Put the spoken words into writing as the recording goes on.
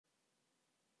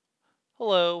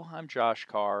Hello, I'm Josh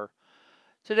Carr.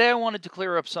 Today I wanted to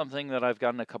clear up something that I've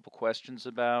gotten a couple questions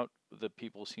about that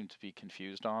people seem to be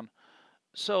confused on.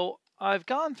 So I've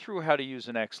gone through how to use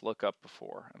an XLOOKUP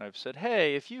before, and I've said,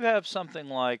 hey, if you have something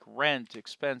like rent,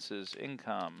 expenses,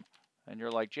 income, and you're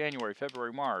like January,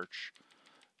 February, March,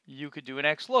 you could do an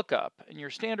XLOOKUP. And your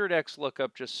standard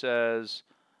XLOOKUP just says,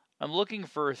 I'm looking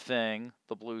for a thing,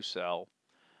 the blue cell.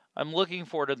 I'm looking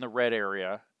for it in the red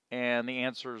area, and the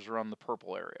answers are on the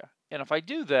purple area. And if I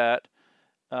do that,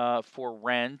 for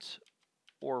rent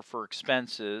or for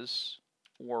expenses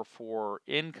or for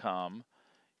income,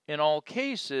 in all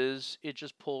cases, it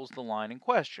just pulls the line in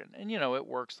question. And, it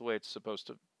works the way it's supposed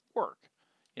to work.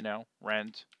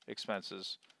 Rent,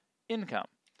 expenses, income.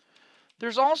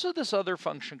 There's also this other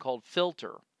function called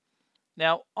filter.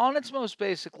 Now, on its most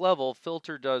basic level,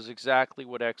 filter does exactly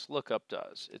what XLOOKUP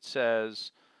does. It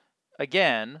says,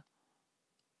 again,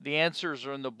 the answers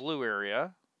are in the blue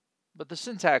area, but the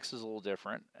syntax is a little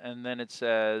different. And then it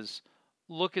says,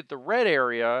 look at the red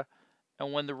area,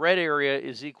 and when the red area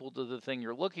is equal to the thing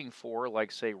you're looking for,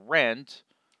 like say rent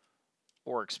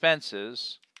or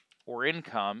expenses or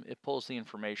income, it pulls the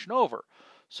information over.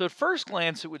 So at first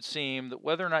glance, it would seem that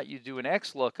whether or not you do an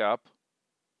XLOOKUP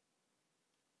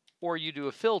or you do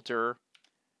a filter,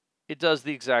 it does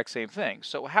the exact same thing.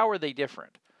 So how are they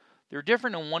different? They're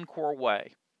different in one core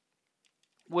way.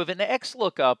 With an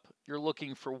XLOOKUP, you're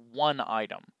looking for one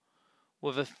item.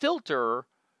 With a filter,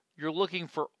 you're looking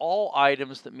for all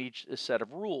items that meet a set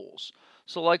of rules.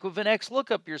 So like with an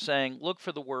XLOOKUP, you're saying, look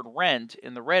for the word rent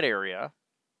in the red area.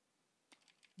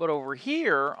 But over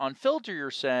here on filter,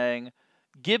 you're saying,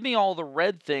 give me all the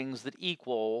red things that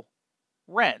equal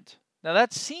rent. Now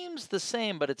that seems the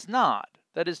same, but it's not.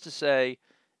 That is to say,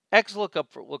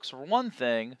 XLOOKUP looks for one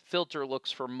thing, filter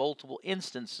looks for multiple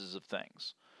instances of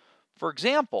things. For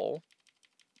example,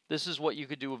 this is what you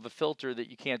could do with a filter that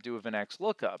you can't do with an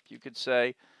XLOOKUP. You could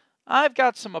say, I've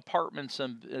got some apartments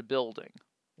in a building,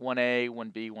 1A,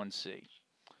 1B, 1C.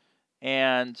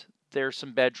 And there's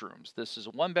some bedrooms. This is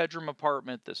a one-bedroom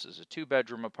apartment. This is a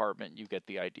two-bedroom apartment. You get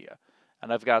the idea.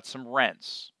 And I've got some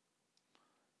rents.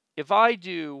 If I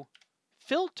do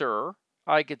filter,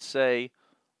 I could say,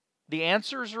 the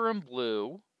answers are in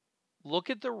blue. Look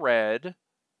at the red.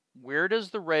 Where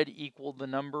does the red equal the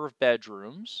number of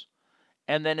bedrooms?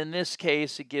 And then in this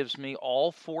case, it gives me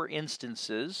all four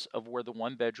instances of where the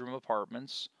one-bedroom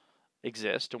apartments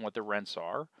exist and what the rents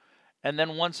are. And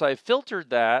then once I've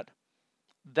filtered that,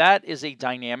 that is a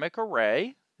dynamic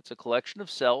array. It's a collection of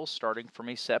cells starting from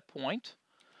a set point.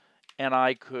 And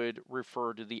I could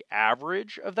refer to the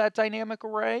average of that dynamic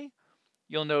array.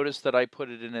 You'll notice that I put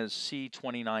it in as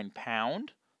C29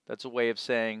 pound. That's a way of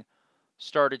saying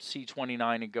start at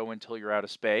C29 and go until you're out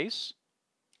of space.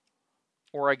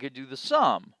 Or I could do the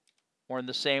sum. Or in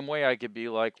the same way, I could be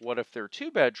like, what if there are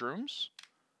two bedrooms?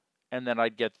 And then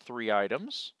I'd get three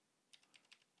items.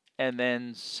 And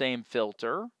then same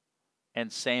filter,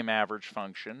 and same average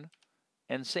function,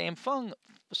 and same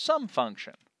sum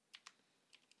function.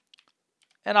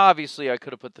 And obviously, I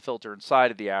could have put the filter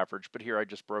inside of the average, but here I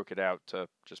just broke it out to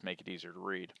just make it easier to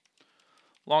read.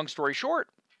 Long story short,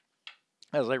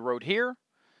 as I wrote here,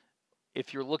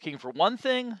 if you're looking for one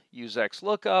thing, use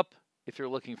XLOOKUP. If you're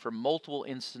looking for multiple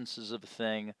instances of a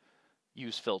thing,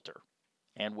 use filter.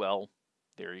 And well,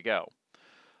 there you go.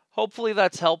 Hopefully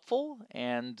that's helpful.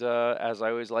 And as I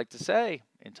always like to say,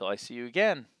 until I see you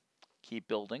again, keep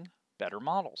building better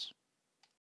models.